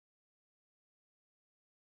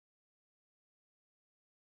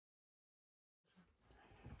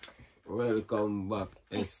Welcome back,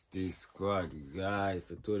 ST Squad, guys.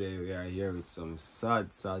 So today we are here with some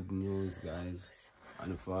sad news, guys.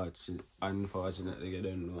 Unfortunately, you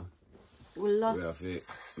don't know. We lost We have to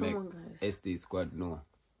someone, guys. ST Squad know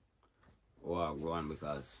what go on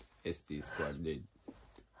because ST Squad did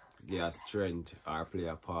give us strength or play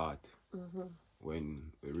a part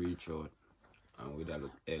when we reach out and we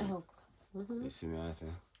don't help. You see me, I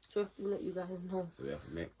think? So we have to let you guys know. So we have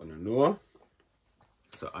to make one know.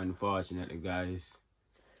 So unfortunately, guys,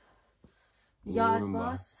 Yard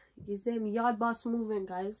Boss, his name Yard Boss Movement,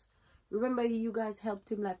 guys. Remember you guys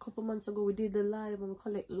helped him like a couple months ago. We did the live and we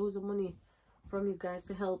collect loads of money from you guys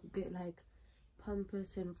to help get like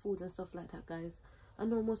pampers and food and stuff like that, guys. I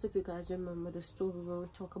know most of you guys remember the story where we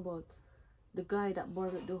talk about the guy that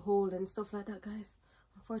bored the hole and stuff like that, guys.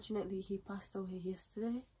 Unfortunately, he passed away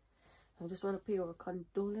yesterday. I just want to pay our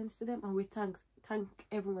condolence to them, and we thank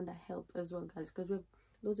everyone that helped as well, guys, because we have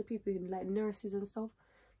loads of people like nurses and stuff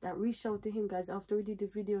that reached out to him, guys, after we did the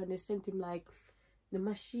video, and they sent him like the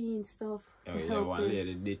machine stuff to help one him.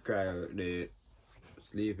 lady did cry the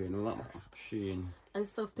sleeping machine and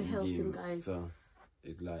stuff to help him, guys. So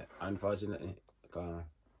it's like unfortunately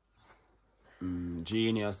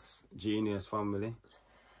Genius family,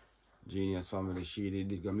 she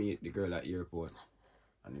did go meet the girl at airport.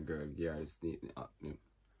 And the girl gave her the sneak up.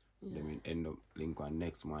 Then we end up link on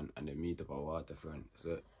next month and they meet up at waterfront.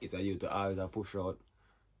 So it's a youth to always push out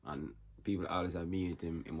and people always meet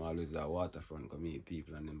him always at waterfront to meet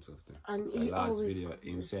people and them stuff there. And the last video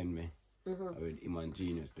him send me with him and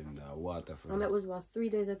Genius them the waterfront. And that was what, 3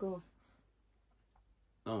 days ago?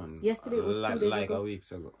 No, yesterday it was 2 days like ago. a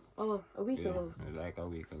week ago. Oh, a week ago. Like a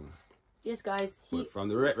week ago. Yes, guys. But from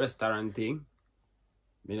the restaurant thing,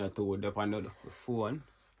 me not told up on the phone,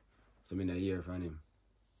 so me not hear from him.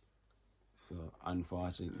 So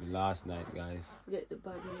unfortunately, last night, guys,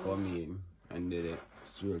 come in and did it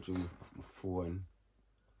straight through my phone.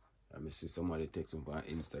 And me see somebody text me on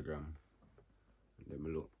Instagram. And then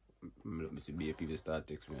me see people start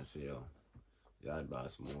text me and say, yo, Yard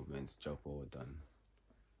Boss Movements chop out and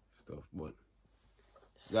stuff. But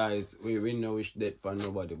guys, we know wish death for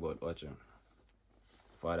nobody but watch him.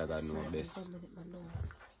 Father God know best.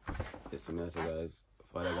 Listen, guys.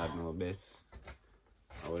 Father God know best.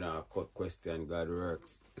 I want to cut question God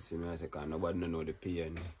works. See me, I say, because nobody know the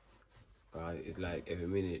pain. Because it's like every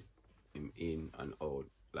minute him in and out.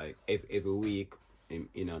 Like every week him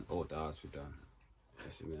in and out the hospital.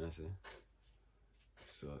 You see me, I say.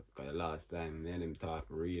 So, because the last time me and him talk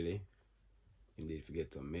really, he did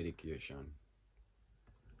forget some medication.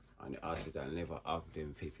 And the hospital never have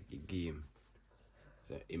them 50 game.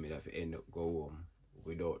 So he may have to end up go home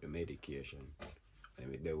without the medication. And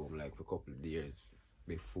we there home like for a couple of years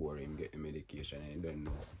before him get the medication, and you don't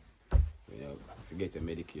know. You know, if you get the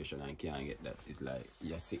medication and can't get that, it's like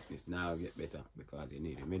your sickness now get better because you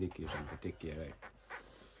need the medication to take care of it.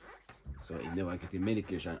 So he never get the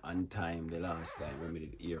medication on time the last time when we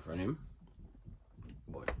did hear from him.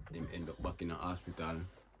 But him end up back in the hospital.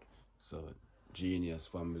 So Genius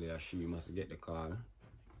family, she must get the call.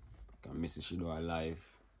 Because Mrs. she do her live.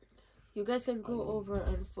 You guys can go over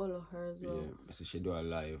and follow her as well. Yeah, Mrs. she do her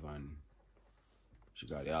live and she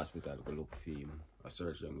got the hospital to look for him. I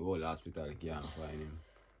searched them, the whole hospital can't find him.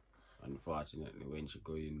 Unfortunately, when she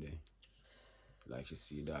go in there, like she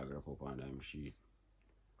see dog wrap up on him sheet,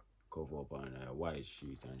 cover up on a white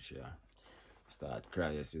sheet, and she start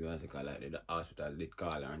crying. You see, like the hospital did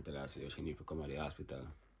call her and tell her say she need to come to the hospital.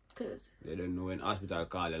 Cause they don't know when hospital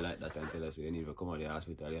call you like that and tell us you need to come to the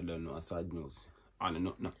hospital. You don't know a sad news. And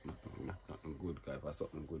nothing good, guy. For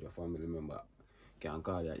something good, your family member can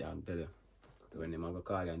call you and tell you. So when they have a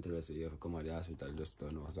call you and tell us you have to come to the hospital, just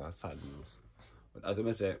don't know it's a sad news. But as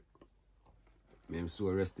I say, I'm so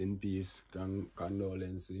rest in peace,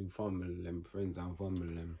 condolence to family, them friends and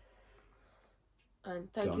family them.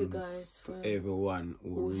 And thank you guys for everyone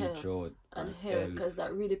who reach out and help, because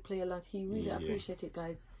that really play a lot. He really appreciate it,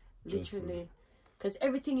 guys. Literally, because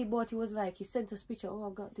everything he bought, he was like, he sent us picture. Oh,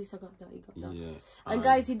 I got this, I got that, he got that. Yeah. And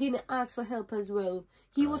guys, he didn't ask for help as well.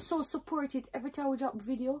 He was so supportive. Every time we drop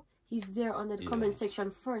video, he's there on the comment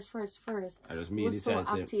section first. I just me was so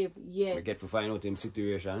active. Yeah. I get to find out him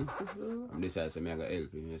situation. I'm decided to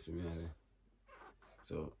help him. Yes,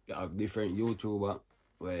 so you have different YouTuber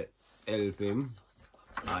where help him,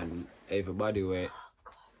 and everybody where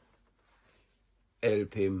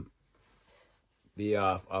help him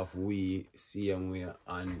behalf of we same way,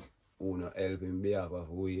 and who not help him behalf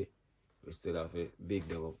of we still have to big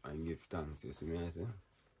them up and give thanks. You see me, I say?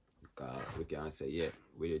 Because we can say, yeah,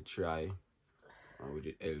 we did try and we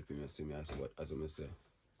did help him, you see me, I say, but as I say,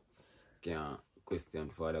 can't question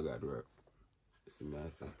Father God work. See me I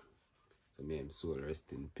say. So may him soul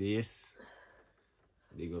rest in peace.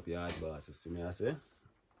 Big up your hard boss, see me I say.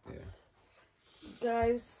 Yeah.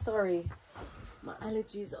 Guys, sorry. My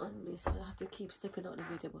allergies on me, so I have to keep stepping out the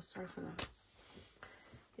video, but sorry for that.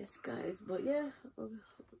 Yes, guys, but yeah,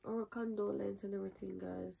 our condolence and everything,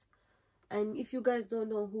 guys. And if you guys don't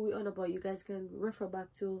know who we're on about, you guys can refer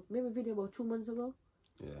back to maybe a video about 2 months ago.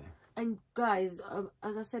 Yeah. And guys,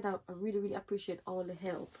 as I said, I really, really appreciate all the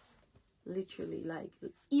help. Literally, like,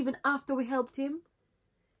 even after we helped him,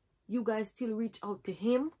 you guys still reach out to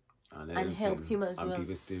him and help him as well. And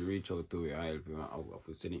people still reach out to you and help him out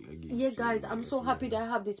for sending a gift. Yeah, guys, I'm so happy that I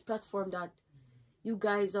have this platform that you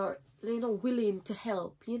guys are, you know, willing to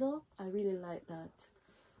help, you know. I really like that.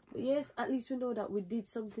 But yes, at least we know that we did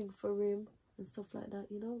something for him and stuff like that,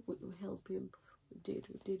 you know. We help him. We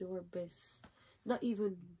did our best. Not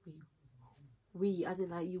even we as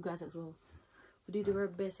in like you guys as well. We did our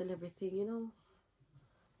best and everything, you know.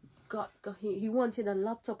 He wanted a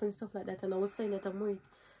laptop and stuff like that, and I was saying that I'm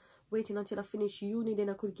waiting until I finish uni, then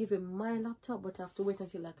I could give him my laptop, but I have to wait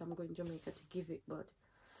until like I'm going to Jamaica to give it. But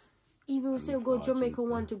even we say we go to Jamaica,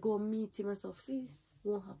 want to go meet him and stuff. See,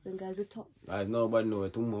 won't happen, guys. We talk. I nobody know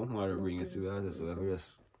it tomorrow bring it to us, so we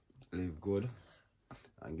just live good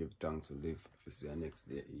and give thanks to live for see the next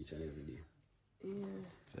day, each and every day. Yeah.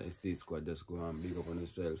 So ST Squad just go and big up on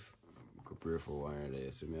yourself. Pray for one day,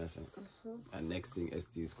 see me I say. And next thing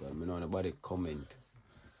ST Squad, me know nobody comment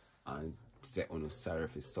and say on sorry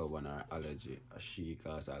for sub on her allergy. She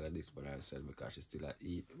cause all of this by herself because she still at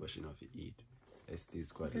eat, but she not to eat. ST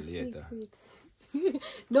Squad later.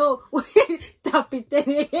 No, tap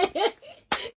it.